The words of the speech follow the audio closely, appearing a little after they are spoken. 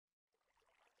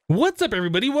What's up,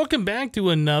 everybody? Welcome back to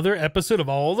another episode of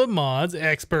All the Mods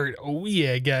Expert. Oh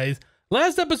yeah, guys.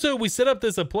 Last episode, we set up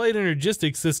this applied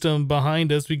energistics system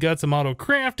behind us. We got some auto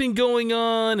crafting going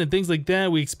on and things like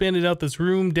that. We expanded out this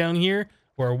room down here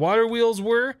where our water wheels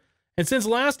were. And since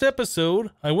last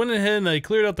episode, I went ahead and I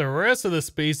cleared out the rest of the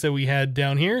space that we had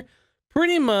down here.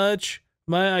 Pretty much,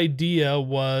 my idea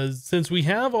was, since we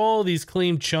have all these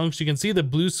claimed chunks, you can see the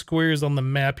blue squares on the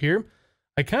map here.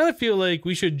 I kind of feel like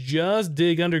we should just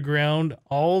dig underground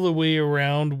all the way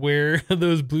around where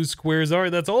those blue squares are.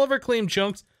 That's all of our claimed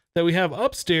chunks that we have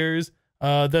upstairs.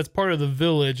 That's part of the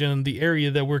village and the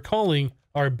area that we're calling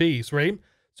our base, right?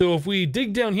 So if we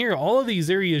dig down here, all of these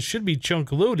areas should be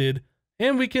chunk loaded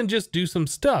and we can just do some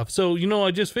stuff. So, you know,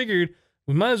 I just figured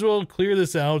we might as well clear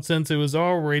this out since it was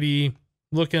already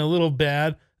looking a little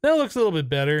bad. Now it looks a little bit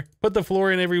better. Put the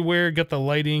floor in everywhere, got the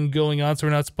lighting going on so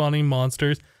we're not spawning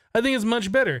monsters. I think it's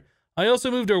much better. I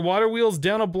also moved our water wheels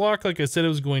down a block like I said I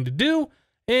was going to do.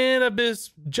 And I've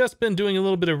just been doing a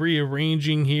little bit of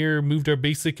rearranging here. Moved our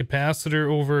basic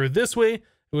capacitor over this way.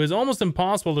 It was almost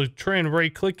impossible to try and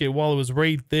right click it while it was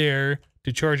right there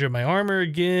to charge up my armor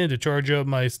again, to charge up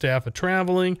my staff of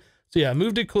traveling. So yeah, I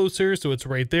moved it closer so it's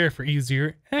right there for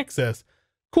easier access.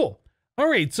 Cool. All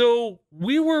right, so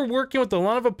we were working with a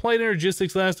lot of applied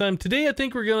energistics last time. Today, I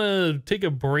think we're going to take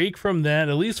a break from that,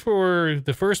 at least for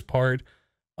the first part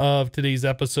of today's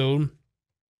episode.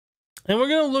 And we're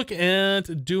going to look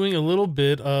at doing a little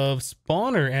bit of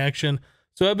spawner action.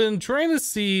 So I've been trying to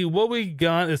see what we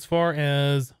got as far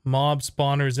as mob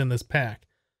spawners in this pack.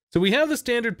 So we have the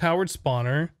standard powered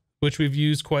spawner, which we've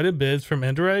used quite a bit from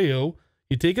Ender.io.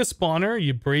 You take a spawner,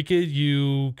 you break it,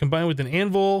 you combine it with an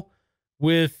anvil,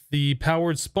 with the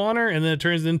powered spawner, and then it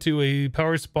turns into a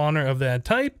powered spawner of that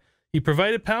type. You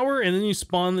provide it power and then you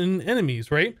spawn in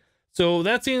enemies, right? So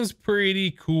that seems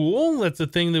pretty cool. That's a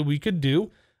thing that we could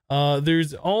do.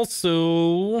 There's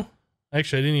also,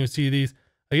 actually I didn't even see these.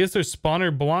 I guess there's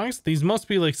spawner blocks. These must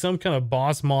be like some kind of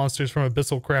boss monsters from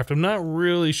Abyssal Craft. I'm not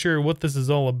really sure what this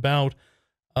is all about.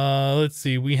 Let's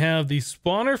see, we have the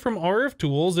spawner from RF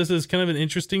Tools. This is kind of an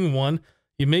interesting one.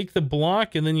 You make the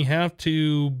block and then you have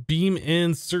to beam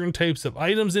in certain types of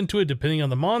items into it depending on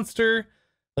the monster,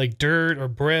 like dirt or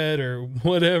bread or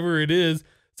whatever it is.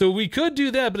 So we could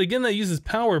do that, but again, that uses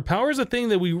power. Power is a thing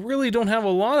that we really don't have a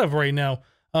lot of right now.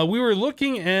 We were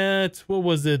looking at, what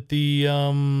was it? The,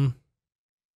 can't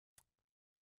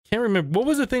remember. What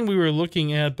was the thing we were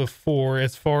looking at before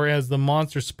as far as the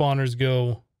monster spawners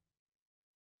go?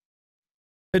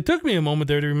 It took me a moment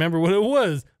there to remember what it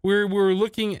was. We're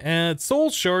looking at soul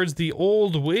shards, the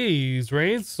old ways,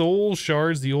 right? Soul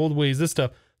shards, the old ways, this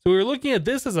stuff. So we were looking at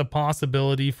this as a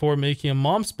possibility for making a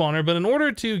mob spawner, but in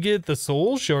order to get the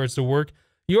soul shards to work,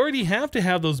 you already have to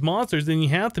have those monsters and you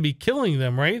have to be killing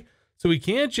them, right? So we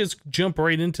can't just jump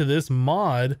right into this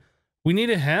mod. We need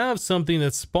to have something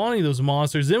that's spawning those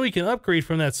monsters. Then we can upgrade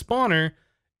from that spawner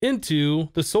into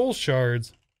the soul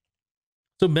shards.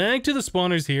 So back to the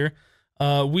spawners here.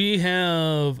 We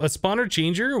have a spawner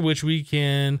changer, which we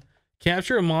can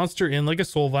capture a monster in like a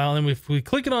soul vial. And if we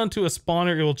click it onto a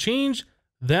spawner, it will change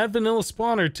that vanilla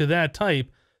spawner to that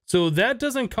type. So that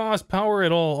doesn't cost power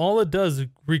at all. All it does is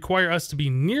require us to be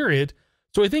near it.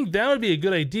 So I think that would be a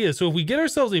good idea. So if we get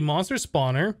ourselves a monster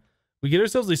spawner, we get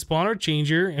ourselves a spawner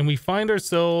changer, and we find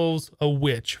ourselves a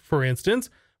witch, for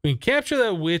instance, we can capture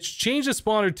that witch, change the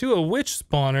spawner to a witch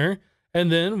spawner,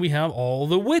 and then we have all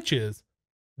the witches.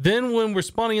 Then when we're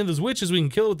spawning in those witches, we can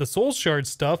kill it with the soul shard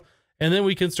stuff, and then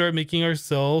we can start making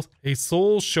ourselves a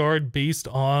soul shard based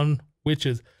on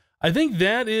witches. I think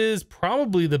that is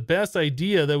probably the best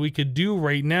idea that we could do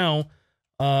right now,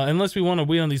 unless we want to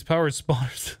wait on these powered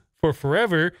spawners for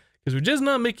forever, because we're just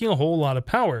not making a whole lot of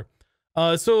power.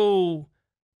 So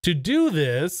to do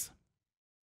this,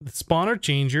 the spawner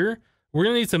changer, we're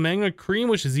going to need some magma cream,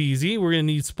 which is easy. We're going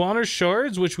to need spawner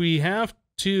shards, which we have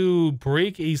to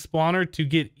break a spawner to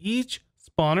get each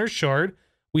spawner shard.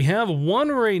 We have one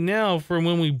right now from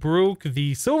when we broke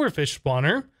the silverfish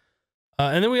spawner.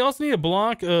 And then we also need a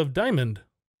block of diamond.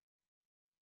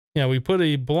 Yeah, we put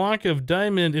a block of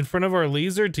diamond in front of our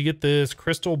laser to get this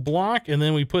crystal block. And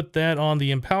then we put that on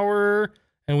the empowerer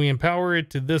and we empower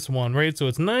it to this one, right? So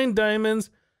it's 9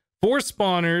 diamonds, 4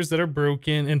 spawners that are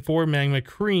broken, and 4 magma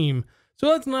cream. So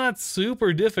that's not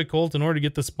super difficult in order to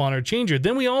get the spawner changer.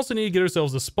 Then we also need to get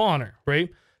ourselves a spawner,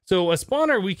 right? So a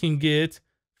spawner we can get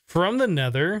from the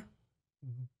nether,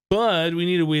 but we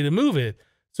need a way to move it.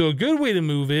 So a good way to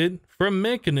move it from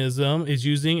Mechanism is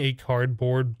using a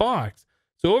cardboard box.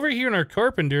 So over here in our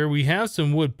carpenter, we have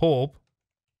some wood pulp.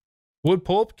 Wood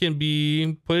pulp can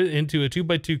be put into a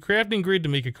 2x2 crafting grid to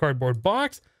make a cardboard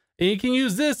box. And you can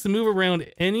use this to move around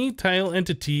any tile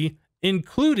entity,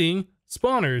 including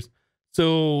spawners.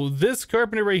 So this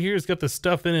carpenter right here has got the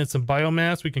stuff in it, some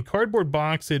biomass. We can cardboard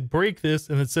box it, break this,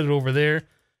 and then set it over there,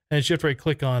 and shift right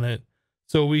click on it.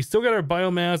 So we still got our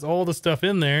biomass, all the stuff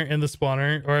in there, and the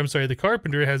spawner, or I'm sorry, the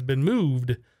carpenter has been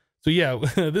moved. So yeah,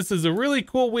 this is a really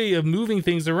cool way of moving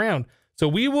things around. So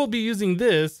we will be using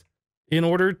this in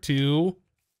order to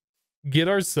get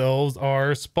ourselves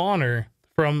our spawner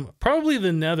from probably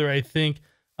the nether, I think.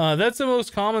 That's the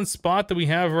most common spot that we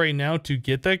have right now to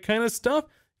get that kind of stuff.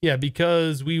 Yeah,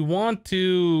 because we want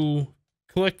to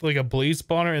collect like a blaze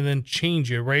spawner and then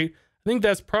change it, right? I think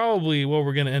that's probably what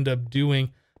we're going to end up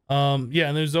doing. Yeah,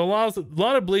 and there's a lot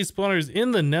of blaze spawners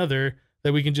in the nether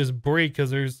that we can just break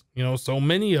because there's, you know, so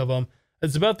many of them.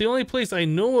 It's about the only place I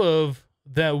know of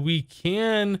that we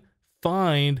can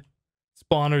find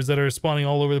spawners that are spawning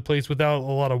all over the place without a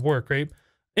lot of work, right?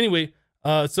 Anyway,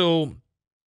 so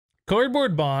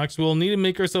cardboard box, we'll need to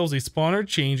make ourselves a spawner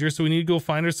changer. So we need to go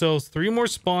find ourselves 3 more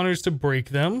spawners to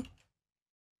break them.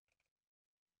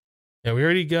 Yeah, we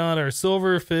already got our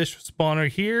silverfish spawner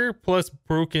here, plus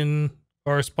broken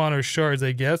our spawner shards,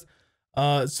 I guess.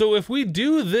 So if we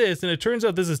do this and it turns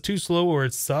out this is too slow or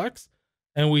it sucks,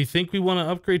 and we think we want to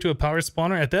upgrade to a power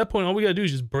spawner, at that point, all we got to do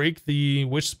is just break the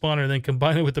witch spawner and then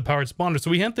combine it with the powered spawner.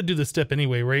 So we have to do this step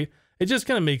anyway, right? It just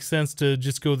kind of makes sense to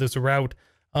just go this route.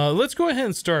 Let's go ahead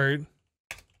and start.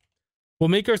 We'll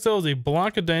make ourselves a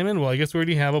block of diamond. Well, I guess we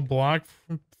already have a block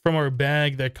from our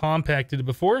bag that compacted it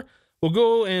before. We'll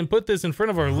go and put this in front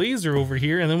of our laser over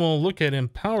here, and then we'll look at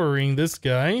empowering this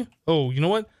guy. Oh, you know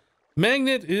what?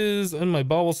 Magnet is in my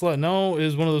bobble slot. Now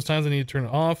is one of those times I need to turn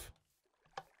it off.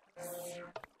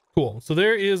 Cool. So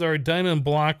there is our diamond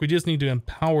block. We just need to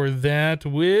empower that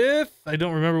with, I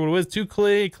don't remember what it was, 2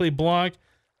 clay block,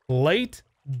 light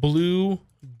blue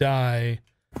dye.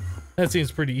 That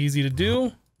seems pretty easy to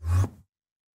do.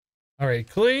 All right,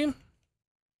 clay. We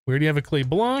already have a clay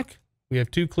block. We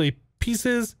have 2 clay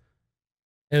pieces.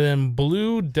 And then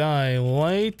blue dye,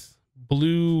 light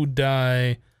blue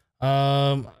dye.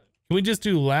 Can we just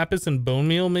do lapis and bone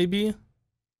meal maybe?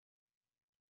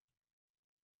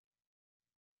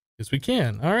 Yes, we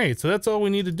can. All right, so that's all we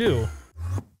need to do.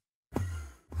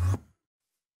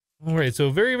 All right, so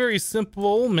very, very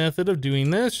simple method of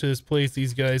doing this. Just place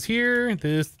these guys here,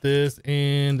 this,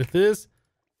 and this.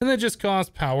 And that just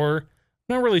costs power.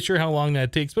 Not really sure how long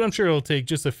that takes, but I'm sure it'll take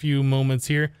just a few moments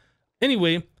here.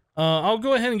 Anyway, I'll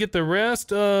go ahead and get the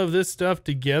rest of this stuff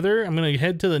together. I'm going to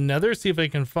head to the nether, see if I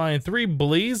can find 3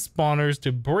 blaze spawners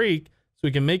to break so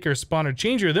we can make our spawner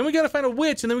changer. Then we got to find a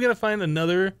witch, and then we got to find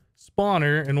another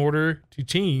spawner in order to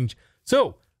change.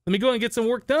 So let me go and get some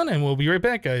work done, and we'll be right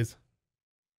back, guys.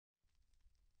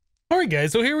 All right,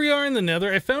 guys, so here we are in the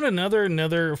nether. I found another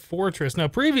nether fortress. Now,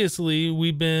 previously,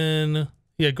 we've been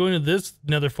going to this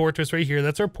nether fortress right here.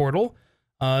 That's our portal.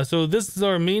 So this is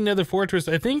our main nether fortress.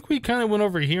 I think we kind of went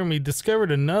over here and we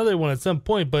discovered another one at some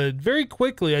point, but very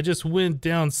quickly I just went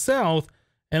down south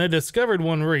and I discovered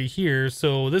one right here.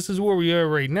 So this is where we are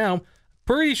right now.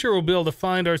 Pretty sure we'll be able to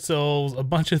find ourselves a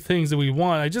bunch of things that we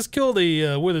want. I just killed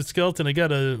a withered skeleton. I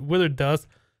got a withered dust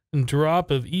and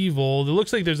drop of evil. It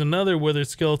looks like there's another withered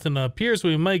skeleton up here, so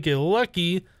we might get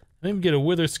lucky. Maybe get a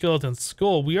withered skeleton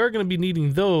skull. We are going to be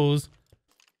needing those.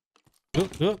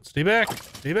 Oh, stay back.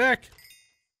 Stay back.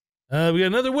 We got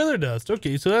another wither dust.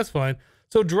 Okay, so that's fine.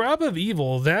 So drop of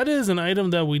evil, that is an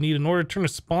item that we need in order to turn a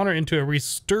spawner into a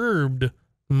resturbed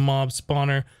mob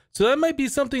spawner. So that might be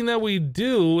something that we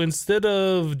do instead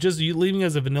of just leaving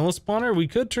as a vanilla spawner. We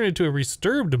could turn it into a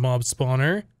resturbed mob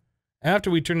spawner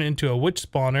after we turn it into a witch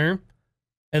spawner,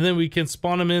 and then we can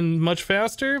spawn them in much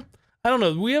faster. I don't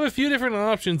know. We have a few different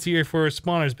options here for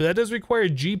spawners, but that does require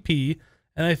GP,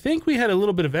 and I think we had a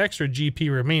little bit of extra GP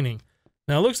remaining.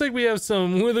 Now, it looks like we have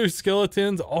some wither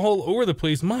skeletons all over the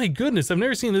place. My goodness, I've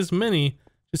never seen this many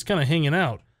just kind of hanging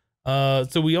out.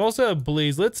 So we also have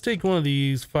blaze. Let's take one of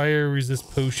these fire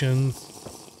resist potions.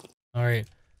 All right.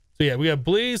 So yeah, we got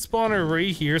blaze spawner right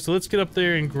here. So let's get up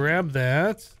there and grab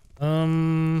that.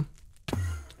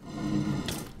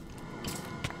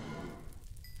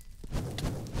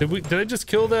 Did I just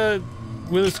kill that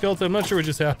wither skeleton? I'm not sure what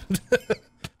just happened.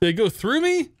 Did it go through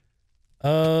me?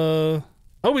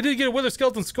 Oh, we did get a wither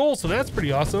skeleton skull, so that's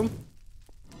pretty awesome.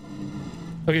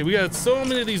 Okay, we got so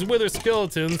many of these wither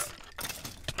skeletons.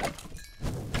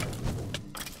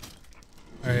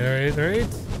 All right.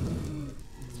 Let's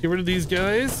get rid of these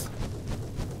guys.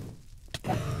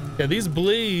 Yeah, these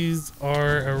blaze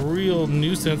are a real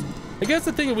nuisance. I guess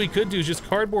the thing that we could do is just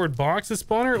cardboard box the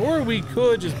spawner, or we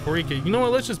could just break it. You know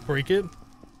what? Let's just break it.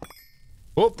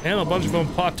 Oh, and a bunch of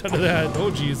them popped out of that. Oh,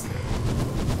 geez.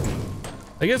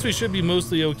 I guess we should be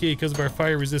mostly okay because of our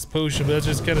fire resist potion, but that's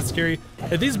just kind of scary.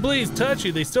 If these blades touch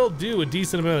you, they still do a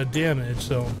decent amount of damage,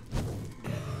 so.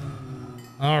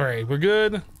 All right, we're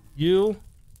good. You.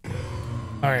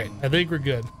 All right, I think we're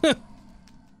good.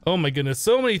 Oh my goodness,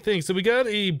 so many things. So we got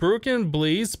a broken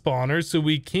blaze spawner, so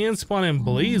we can spawn in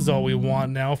blaze all we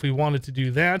want now if we wanted to do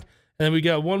that. And then we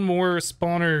got one more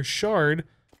spawner shard.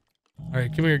 All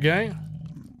right, come here, guy.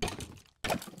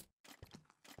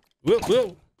 Whoa,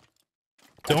 whoa.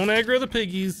 Don't aggro the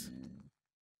piggies.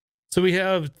 So we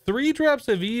have 3 drops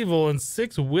of evil and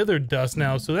 6 wither dust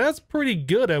now. So that's pretty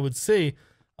good, I would say.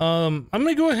 I'm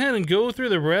gonna go ahead and go through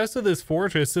the rest of this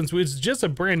fortress since it's just a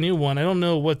brand new one. I don't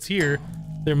know what's here.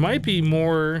 There might be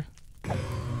more. There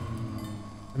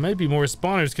might be more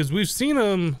spawners because we've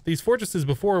seen these fortresses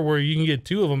before where you can get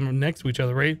 2 of them next to each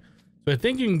other, right? So I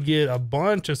think you can get a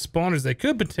bunch of spawners that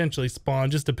could potentially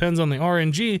spawn. Just depends on the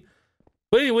RNG.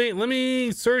 But anyway, let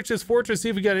me search this fortress, see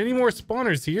if we got any more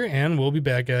spawners here, and we'll be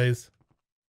back, guys.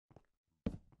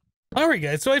 Alright,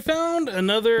 guys, so I found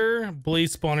another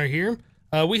blaze spawner here.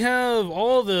 We have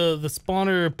all the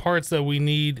spawner parts that we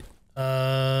need.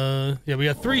 Yeah, we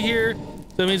got 3 here.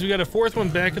 So that means we got a 4th one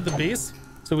back at the base.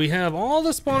 So we have all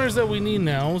the spawners that we need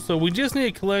now. So we just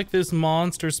need to collect this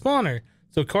monster spawner.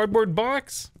 So cardboard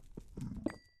box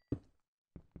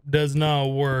does not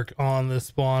work on the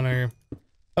spawner.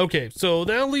 Okay, so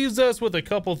that leaves us with a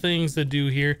couple things to do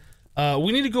here.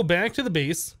 We need to go back to the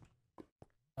base.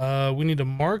 We need to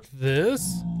mark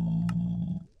this.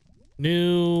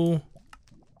 New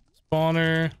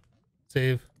spawner.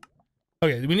 Save.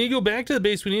 Okay, we need to go back to the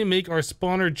base. We need to make our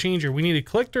spawner changer. We need to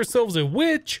collect ourselves a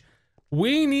witch.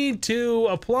 We need to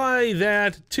apply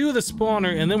that to the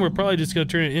spawner, and then we're probably just going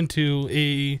to turn it into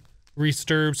a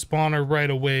resturbed spawner right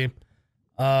away.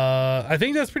 I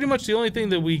think that's pretty much the only thing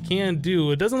that we can do.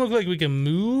 It doesn't look like we can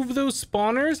move those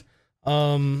spawners.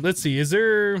 Let's see. Is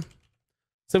there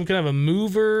some kind of a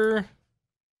mover,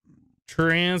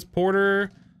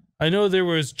 transporter? I know there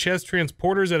was chest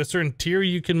transporters at a certain tier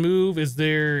you can move. Is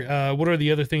there, what are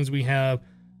the other things we have?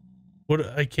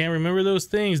 I can't remember those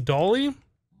things. Dolly?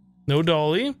 No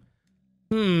dolly.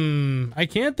 I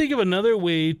can't think of another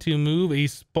way to move a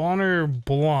spawner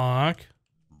block.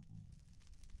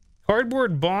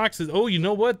 Cardboard boxes. Oh, you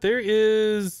know what? There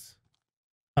is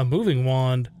a moving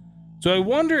wand. So I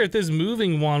wonder if this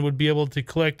moving wand would be able to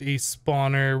collect a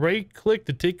spawner. Right click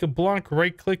to take a block,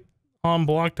 right click on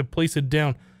block to place it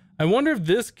down. I wonder if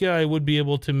this guy would be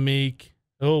able to make...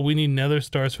 Oh, we need nether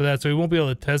stars for that, so we won't be able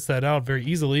to test that out very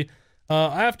easily.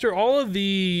 After all of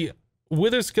the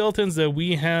wither skeletons that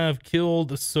we have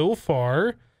killed so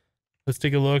far, let's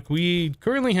take a look. We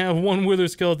currently have 1 wither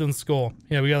skeleton skull.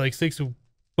 Yeah, we got like 6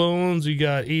 bones. We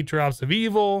got 8 drops of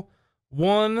evil,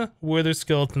 1 wither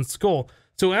skeleton skull.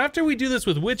 So after we do this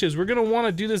with witches, we're going to want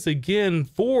to do this again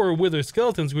for wither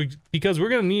skeletons because we're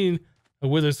going to need a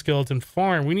wither skeleton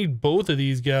farm. We need both of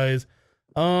these guys.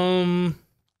 Yeah,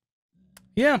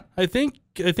 I think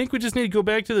we just need to go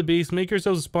back to the base, make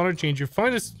ourselves a spawner changer,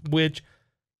 find a witch,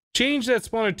 change that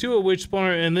spawner to a witch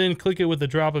spawner, and then click it with a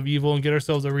drop of evil and get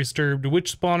ourselves a resturbed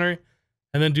witch spawner,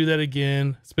 and then do that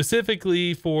again,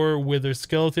 specifically for wither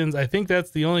skeletons. I think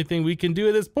that's the only thing we can do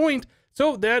at this point.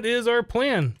 So that is our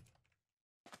plan.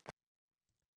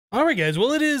 Alright guys,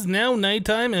 well it is now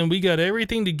nighttime and we got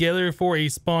everything together for a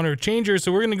spawner changer,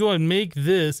 so we're going to go and make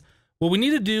this. What we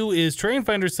need to do is try and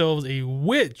find ourselves a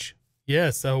witch.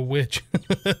 Yes, a witch.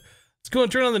 Let's go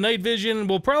and turn on the night vision.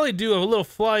 We'll probably do a little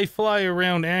fly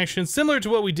around action, similar to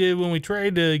what we did when we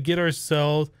tried to get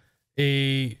ourselves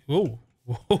a... Whoa,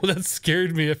 that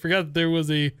scared me. I forgot that there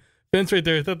was a fence right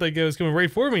there. I thought that guy was coming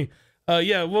right for me.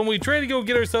 Yeah, when we try to go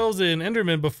get ourselves an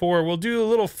Enderman before, we'll do a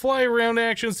little fly around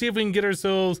action, see if we can get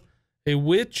ourselves a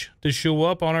witch to show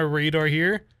up on our radar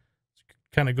here.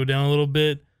 Kind of go down a little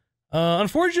bit.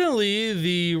 Unfortunately,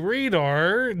 the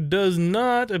radar does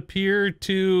not appear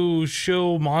to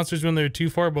show monsters when they're too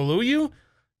far below you.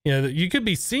 Yeah, you could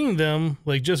be seeing them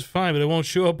like just fine, but it won't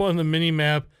show up on the mini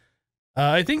map.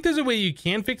 I think there's a way you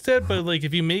can fix that, but like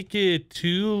if you make it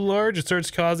too large, it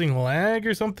starts causing lag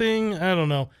or something. I don't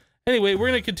know. Anyway, we're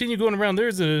going to continue going around.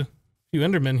 There's a few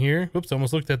Endermen here. Whoops,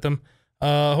 almost looked at them.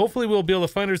 Hopefully we'll be able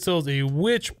to find ourselves a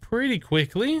witch pretty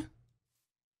quickly.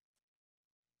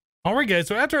 Alright guys,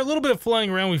 so after a little bit of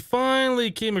flying around, we finally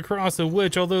came across a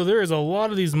witch, although there is a lot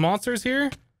of these monsters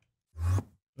here.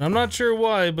 I'm not sure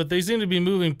why, but they seem to be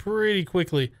moving pretty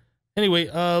quickly. Anyway,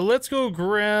 let's go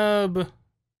grab...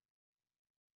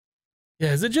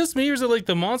 Yeah, is it just me or is it like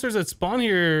the monsters that spawn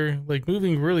here like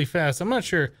moving really fast? I'm not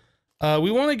sure.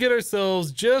 We want to get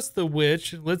ourselves just the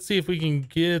witch. Let's see if we can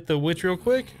get the witch real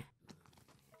quick.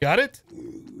 Got it?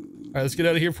 right, let's get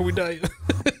out of here before we die.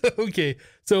 Okay,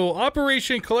 so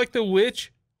Operation Collect the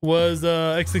Witch was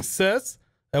a success.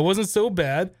 That wasn't so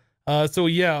bad. So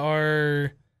yeah,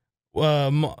 our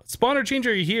spawner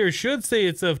changer here should say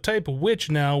it's of type witch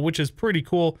now, which is pretty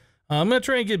cool. I'm gonna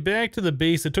try and get back to the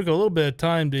base. It took a little bit of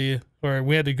time or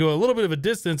we had to go a little bit of a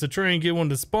distance to try and get one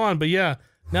to spawn. But yeah,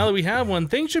 now that we have one,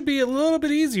 things should be a little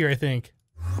bit easier, I think.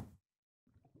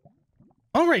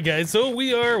 All right, guys, so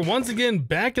we are once again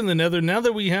back in the nether now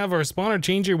that we have our spawner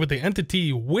changer with the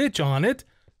entity witch on it.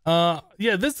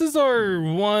 Yeah, this is our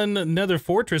one nether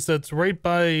fortress that's right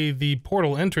by the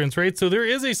portal entrance, right? So there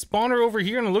is a spawner over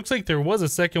here, and it looks like there was a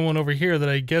second one over here that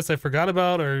I guess I forgot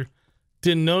about or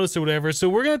didn't notice or whatever. So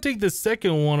we're going to take the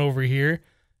second one over here,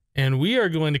 and we are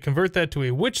going to convert that to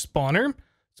a witch spawner.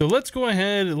 So let's go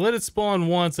ahead and let it spawn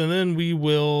once, and then we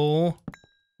will...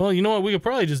 Well, you know what? We could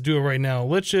probably just do it right now.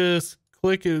 Let's just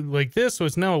click it like this, so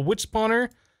it's now a witch spawner,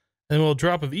 and we'll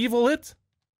drop of evil it.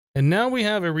 And now we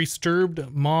have a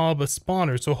resturbed mob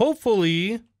spawner. So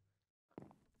hopefully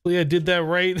I did that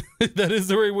right. That is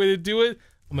the right way to do it.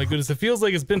 Oh my goodness, it feels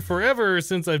like it's been forever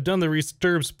since I've done the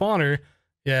resturbed spawner.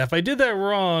 Yeah, if I did that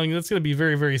wrong, that's going to be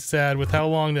very, very sad with how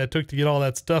long that took to get all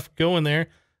that stuff going there.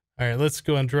 All right, let's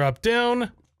go and drop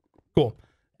down. Cool.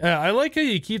 I like how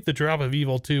you keep the drop of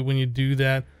evil too when you do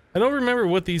that. I don't remember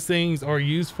what these things are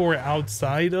used for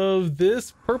outside of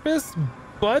this purpose,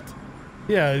 but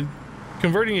yeah,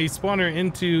 converting a spawner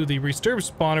into the resturbed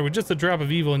spawner with just a drop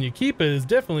of evil and you keep it is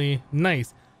definitely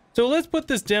nice. So let's put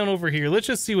this down over here. Let's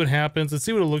just see what happens. Let's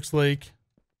see what it looks like.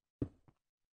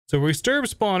 So resturbed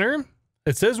spawner,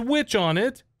 it says witch on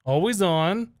it, always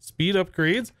on, speed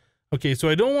upgrades. Okay, so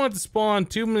I don't want to spawn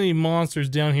too many monsters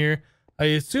down here. I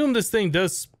assume this thing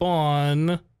does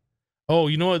spawn. Oh,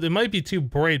 you know what? It might be too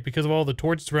bright because of all the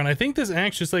torches around. I think this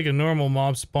acts just like a normal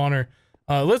mob spawner.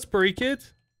 Let's break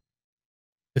it.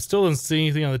 It still doesn't see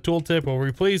anything on the tooltip. We'll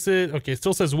replace it. Okay, it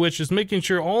still says witch. Just making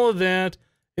sure all of that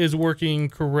is working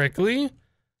correctly.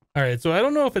 All right, so I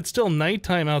don't know if it's still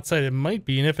nighttime outside. It might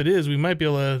be, and if it is, we might be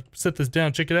able to set this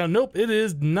down, check it out. Nope, it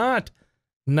is not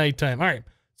nighttime. All right,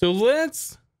 so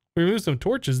let's remove some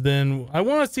torches then. I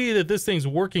want to see that this thing's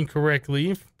working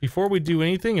correctly before we do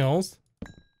anything else.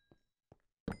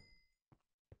 All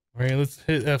right, let's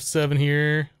hit F7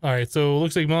 here. All right, so it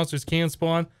looks like monsters can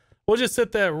spawn. We'll just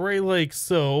set that right like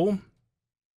so.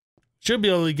 Should be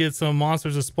able to get some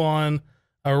monsters to spawn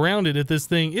around it if this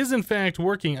thing is in fact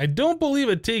working. I don't believe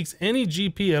it takes any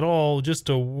GP at all just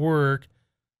to work.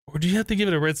 Or do you have to give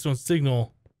it a redstone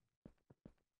signal?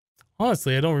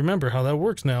 Honestly, I don't remember how that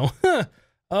works now.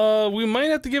 We might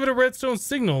have to give it a redstone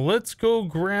signal. Let's go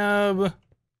grab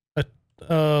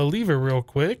a lever real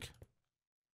quick.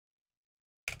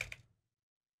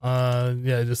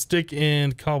 Yeah, just stick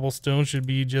and cobblestone should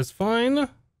be just fine.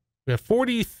 We have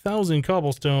 40,000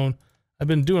 cobblestone. I've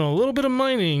been doing a little bit of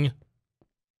mining.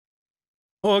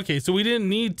 Oh, okay, so we didn't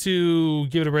need to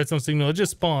give it a redstone signal. It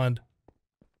just spawned.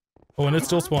 Oh, and it's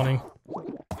still spawning.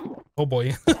 Oh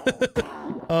boy.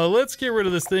 Let's get rid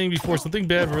of this thing before something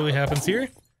bad really happens here.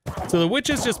 So the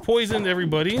witches just poisoned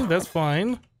everybody. That's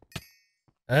fine.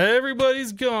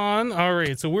 Everybody's gone. All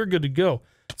right, so we're good to go.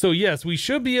 So yes, we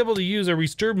should be able to use a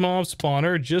resturbed mob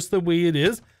spawner just the way it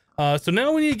is. So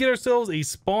now we need to get ourselves a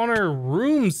spawner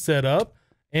room set up,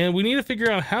 and we need to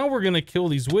figure out how we're going to kill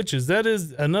these witches. That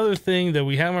is another thing that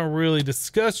we haven't really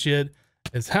discussed yet,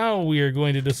 is how we are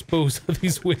going to dispose of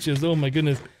these witches. Oh my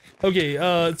goodness. Okay,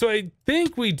 so I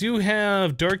think we do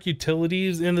have dark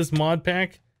utilities in this mod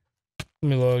pack. Let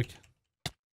me look.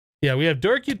 Yeah, we have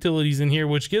dark utilities in here,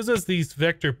 which gives us these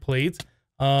vector plates.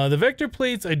 The vector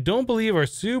plates, I don't believe, are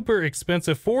super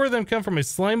expensive. 4 of them come from a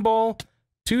slime ball,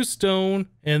 2 stone,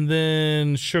 and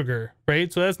then sugar,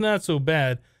 right? So that's not so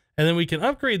bad. And then we can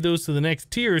upgrade those to the next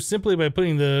tier simply by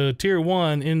putting the tier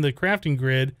 1 in the crafting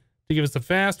grid to give us the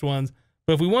fast ones.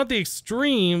 But if we want the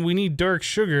extreme, we need dark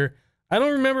sugar. I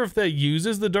don't remember if that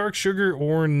uses the dark sugar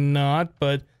or not,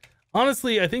 but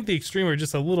honestly, I think the extreme are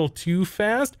just a little too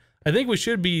fast. I think we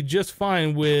should be just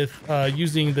fine with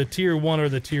using the tier 1 or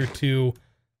the tier 2.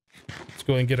 Let's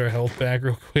go ahead and get our health back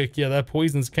real quick. Yeah, that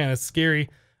poison's kind of scary.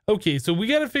 Okay, so we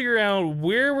got to figure out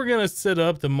where we're going to set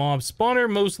up the mob spawner.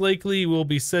 Most likely we'll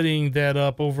be setting that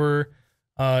up over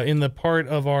in the part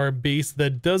of our base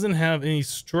that doesn't have any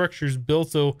structures built.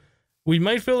 So we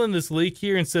might fill in this lake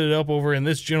here and set it up over in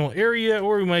this general area,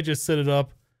 or we might just set it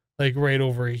up like right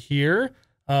over here.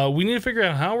 We need to figure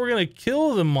out how we're going to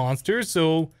kill the monsters.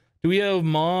 So do we have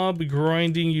mob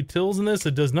grinding utils in this?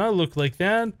 It does not look like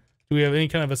that. Do we have any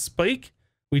kind of a spike?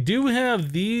 We do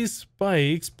have these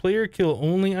spikes, player kill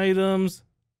only items.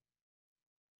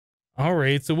 All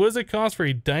right, so what does it cost for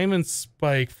a diamond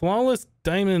spike? Flawless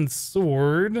diamond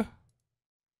sword.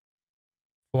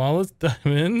 Flawless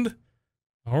diamond.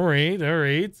 All right, all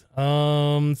right.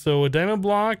 So a diamond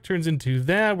block turns into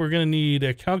that. We're gonna need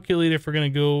a calculator if we're gonna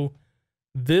go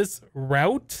this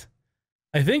route.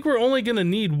 I think we're only gonna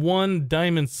need one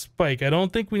diamond spike. I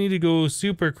don't think we need to go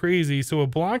super crazy. So a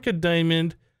block of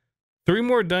diamond, 3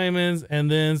 more diamonds, and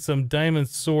then some diamond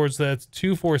swords. So that's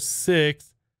 2, 4,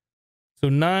 6. So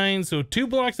 9. So 2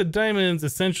 blocks of diamonds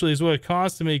essentially is what it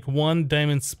costs to make 1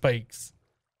 diamond spikes.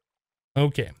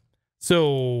 Okay.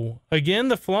 So again,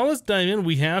 the flawless diamond,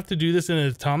 we have to do this in an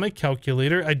atomic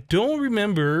calculator. I don't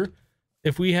remember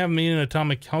if we have made an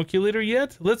atomic calculator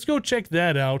yet. Let's go check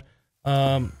that out.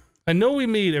 I know we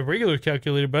made a regular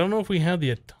calculator, but I don't know if we have the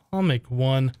atomic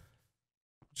one.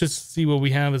 Just see what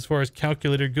we have as far as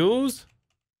calculator goes.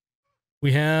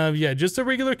 We have, yeah, just a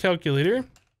regular calculator.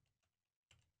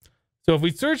 So if we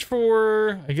search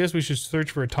for, I guess we should search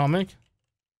for atomic.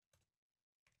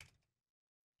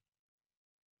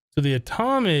 So the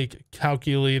atomic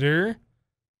calculator,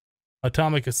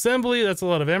 atomic assembly, that's a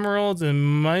lot of emeralds,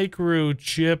 and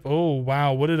microchip. Oh,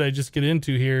 wow. What did I just get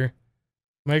into here?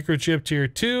 Microchip tier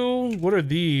 2. What are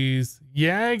these?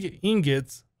 YAG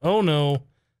ingots. Oh, no.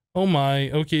 Oh,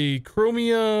 my. Okay,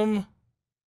 chromium.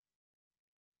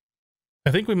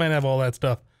 I think we might have all that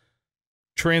stuff.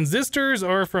 Transistors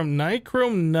are from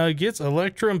nichrome nuggets,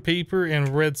 electrum paper, and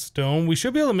redstone. We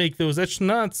should be able to make those. That's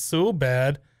not so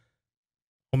bad.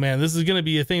 Oh man, this is going to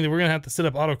be a thing that we're going to have to set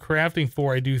up auto crafting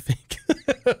for, I do think.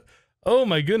 Oh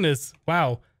my goodness.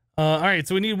 Wow. All right,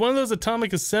 so we need one of those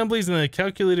atomic assemblies and then a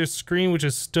calculator screen, which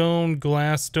is stone,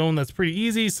 glass, stone. That's pretty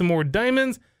easy. Some more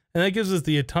diamonds, and that gives us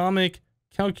the atomic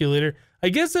calculator. I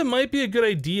guess it might be a good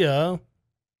idea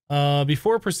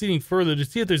before proceeding further to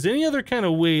see if there's any other kind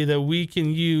of way that we can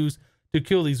use to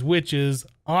kill these witches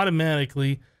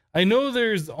automatically. I know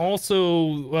there's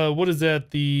also, what is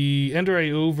that? The Ender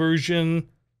IO version.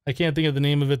 I can't think of the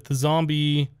name of it. The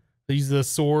zombie that uses a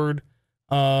sword.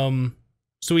 So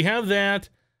we have that.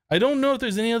 I don't know if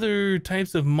there's any other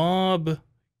types of mob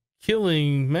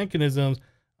killing mechanisms.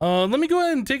 Let me go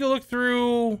ahead and take a look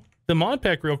through the mod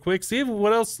pack real quick, see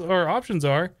what else our options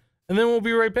are, and then we'll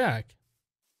be right back.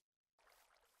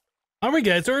 All right,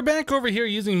 guys, so we're back over here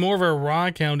using more of our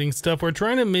rockhounding stuff. We're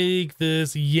trying to make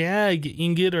this YAG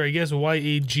ingot, or I guess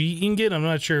YAG ingot. I'm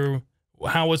not sure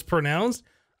how it's pronounced.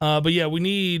 But yeah, we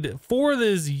need 4 of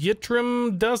this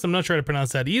yttrium dust. I'm not sure how to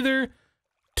pronounce that either.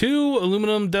 2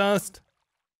 aluminum dust.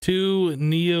 2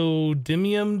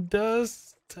 neodymium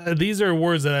dust. These are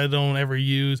words that I don't ever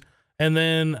use. And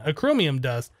then a chromium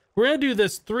dust. We're going to do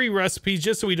this 3 recipes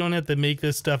just so we don't have to make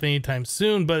this stuff anytime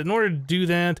soon. But in order to do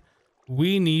that,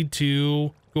 we need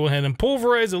to go ahead and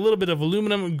pulverize a little bit of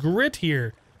aluminum grit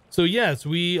here. So yes,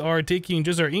 we are taking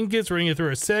just our ingots, running it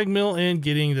through a sag mill and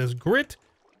getting this grit.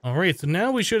 All right, so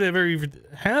now we should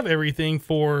have everything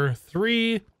for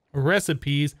 3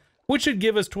 recipes, which should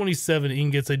give us 27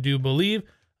 ingots, I do believe.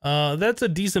 That's a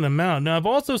decent amount. Now, I've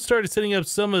also started setting up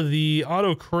some of the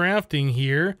auto crafting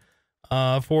here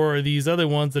for these other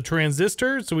ones, the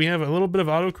transistor. So we have a little bit of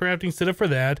auto crafting set up for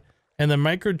that. And the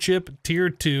microchip tier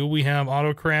 2, we have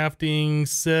auto crafting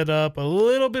set up a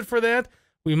little bit for that.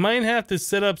 We might have to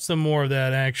set up some more of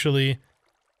that, actually.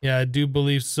 Yeah, I do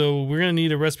believe so. We're going to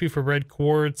need a recipe for red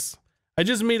quartz. I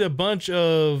just made a bunch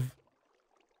of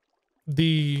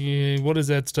the, what is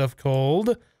that stuff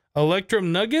called?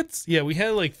 Electrum nuggets? Yeah, we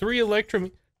had like 3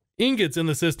 electrum ingots in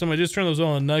the system. I just turned those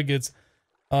all into nuggets.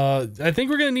 I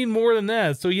think we're going to need more than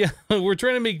that. So yeah, we're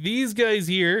trying to make these guys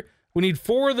here. We need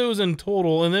 4 of those in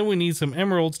total, and then we need some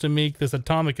emeralds to make this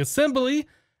atomic assembly.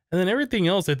 And then everything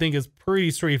else I think is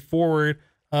pretty straightforward.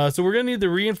 So we're going to need the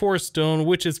reinforced stone,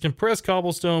 which is compressed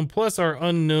cobblestone, plus our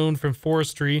unknown from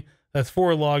forestry. That's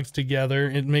 4 logs together.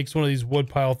 It makes one of these wood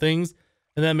pile things,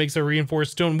 and that makes a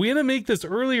reinforced stone. We had to make this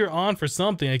earlier on for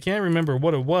something. I can't remember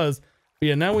what it was. But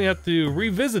yeah, now we have to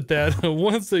revisit that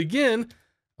once again.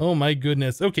 Oh my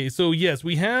goodness. Okay, so yes,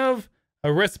 we have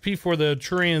a recipe for the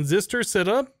transistor set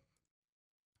up.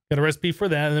 Got a recipe for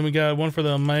that, and then we got one for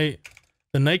the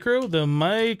micro,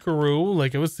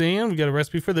 like I was saying. We got a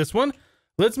recipe for this one.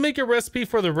 Let's make a recipe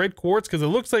for the red quartz, because it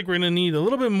looks like we're going to need a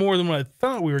little bit more than what I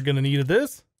thought we were going to need of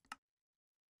this.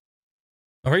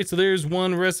 All right, so there's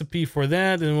one recipe for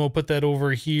that, and we'll put that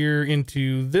over here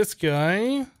into this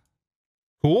guy.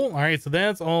 Cool. All right, so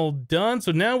that's all done.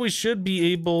 So now we should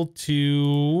be able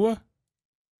to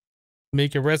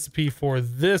make a recipe for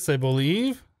this, I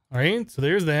believe. All right, so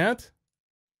there's that.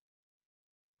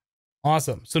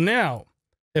 Awesome. So now,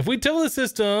 if we tell the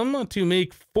system to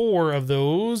make 4 of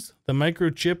those, the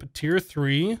microchip tier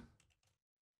 3,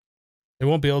 They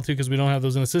won't be able to because we don't have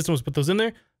those in the system. Let's put those in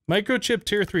there. Microchip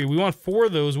tier 3. We want 4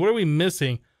 of those. What are we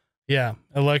missing? Yeah,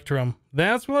 Electrum.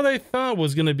 That's what I thought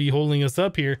was going to be holding us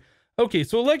up here. Okay,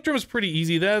 so Electrum's pretty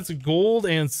easy. That's gold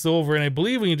and silver, and I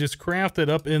believe we can just craft it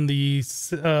up in the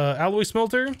alloy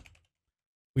smelter.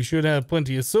 We should have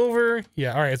plenty of silver.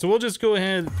 Yeah, all right, so we'll just go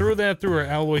ahead and throw that through our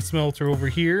alloy smelter over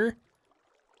here.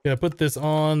 Gotta put this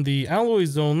on the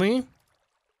alloys only.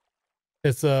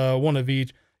 It's one of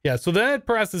each. Yeah, so that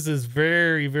processes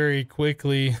very, very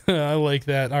quickly. I like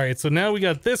that. All right, so now we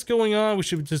got this going on. We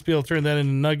should just be able to turn that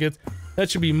into nuggets. That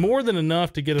should be more than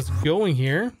enough to get us going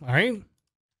here. All right.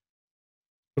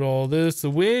 Put all this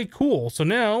away. Cool. So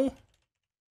now,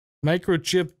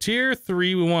 microchip tier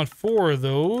 3. We want 4 of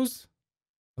those.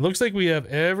 It looks like we have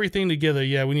everything together.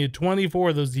 Yeah, we need 24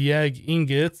 of those YAG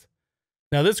ingots.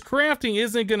 Now, this crafting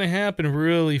isn't going to happen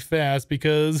really fast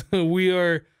because we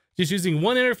are just using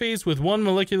one interface with one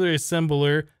molecular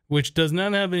assembler, which does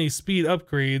not have any speed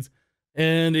upgrades,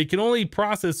 and it can only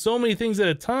process so many things at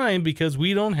a time because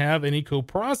we don't have any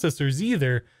coprocessors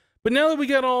either. But now that we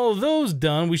got all of those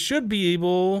done, we should be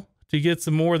able to get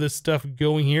some more of this stuff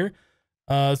going here.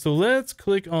 So let's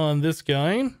click on this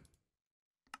guy.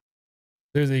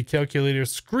 There's a calculator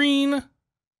screen.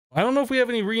 I don't know if we have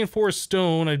any reinforced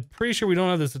stone. I'm pretty sure we don't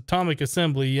have this atomic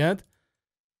assembly yet.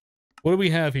 What do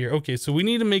we have here? Okay, so we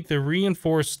need to make the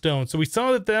reinforced stone. So we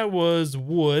saw that that was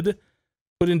wood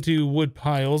put into wood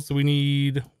piles. So we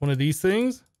need one of these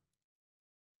things.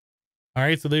 All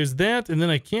right, so there's that. And then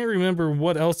I can't remember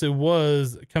what else it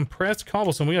was. Compressed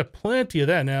cobblestone. We got plenty of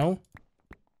that now.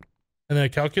 And then a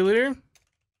calculator.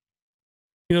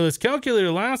 You know, this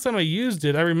calculator, last time I used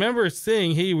it, I remember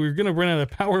saying, hey, we're going to run out of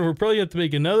power. We're probably going to have to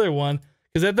make another one.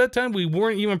 Because at that time, we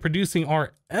weren't even producing RF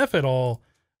at all.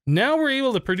 Now we're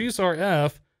able to produce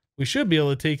RF. We should be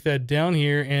able to take that down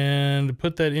here and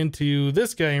put that into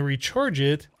this guy and recharge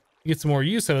it. Get some more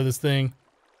use out of this thing.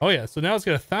 Oh yeah, so now it's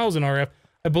got 1,000 RF.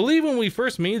 I believe when we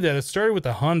first made that, it started with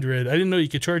 100. I didn't know you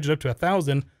could charge it up to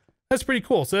 1,000. That's pretty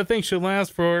cool. So that thing should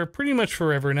last for pretty much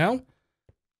forever now.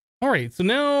 All right, so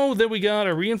now that we got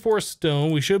a reinforced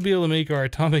stone, we should be able to make our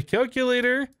atomic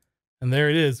calculator. And there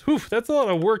it is. Whew, that's a lot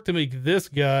of work to make this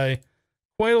guy.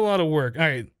 Quite a lot of work. All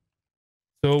right.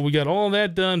 So we got all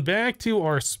that done. Back to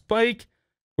our spike.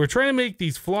 We're trying to make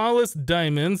these flawless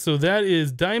diamonds. So that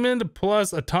is diamond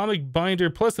plus atomic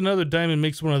binder plus another diamond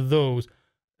makes one of those.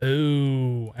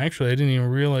 Oh, actually, I didn't even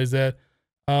realize that.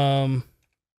 So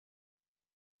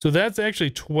that's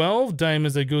actually 12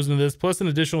 diamonds that goes into this, plus an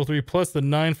additional 3, plus the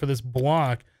 9 for this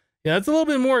block. Yeah, that's a little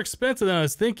bit more expensive than I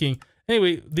was thinking.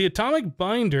 Anyway, the atomic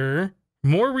binder,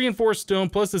 more reinforced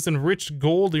stone, plus this enriched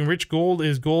gold. The enriched gold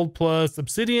is gold plus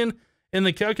obsidian. And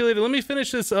the calculator, let me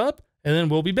finish this up, and then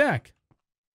we'll be back.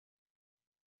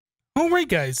 All right,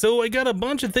 guys, so I got a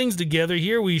bunch of things together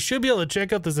here. We should be able to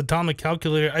check out this atomic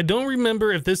calculator. I don't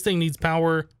remember if this thing needs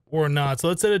power or not, so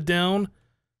let's set it down.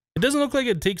 It doesn't look like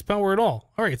it takes power at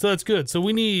all. All right, so that's good. So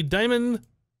we need diamond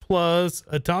plus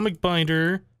atomic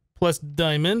binder plus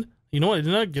diamond. You know what? I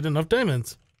did not get enough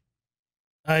diamonds.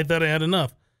 I thought I had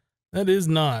enough. That is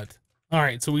not. All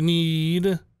right, so we need...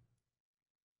 There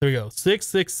we go. 6,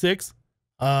 6, 6.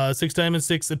 6 diamonds,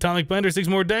 6 atomic binder, 6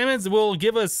 more diamonds will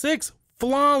give us 6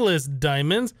 flawless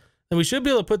diamonds. And we should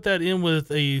be able to put that in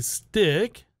with a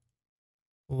stick.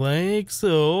 Like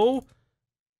so.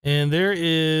 And there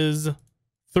is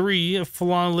 3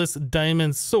 flawless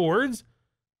diamond swords.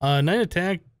 9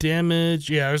 attack damage.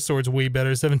 Yeah, our sword's way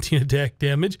better. 17 attack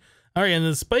damage. All right, and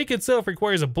the spike itself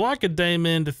requires a block of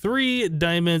diamond, 3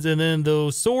 diamonds, and then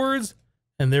those swords.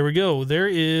 And there we go. There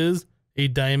is a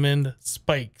diamond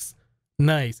spikes.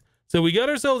 Nice. So we got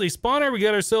ourselves a spawner. We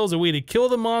got ourselves a way to kill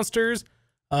the monsters.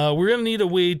 We're going to need a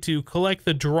way to collect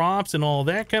the drops and all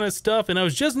that kind of stuff. And I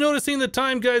was just noticing the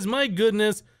time, guys. My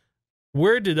goodness.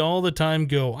 Where did all the time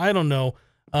go? I don't know.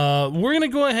 We're going to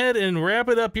go ahead and wrap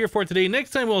it up here for today.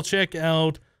 Next time we'll check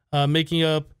out making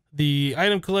up the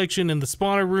item collection in the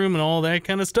spawner room and all that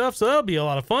kind of stuff. So that'll be a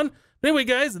lot of fun. But anyway,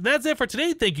 guys, that's it for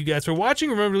today. Thank you guys for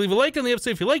watching. Remember to leave a like on the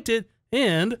episode if you liked it.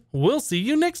 And we'll see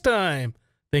you next time.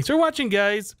 Thanks for watching,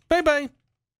 guys. Bye-bye.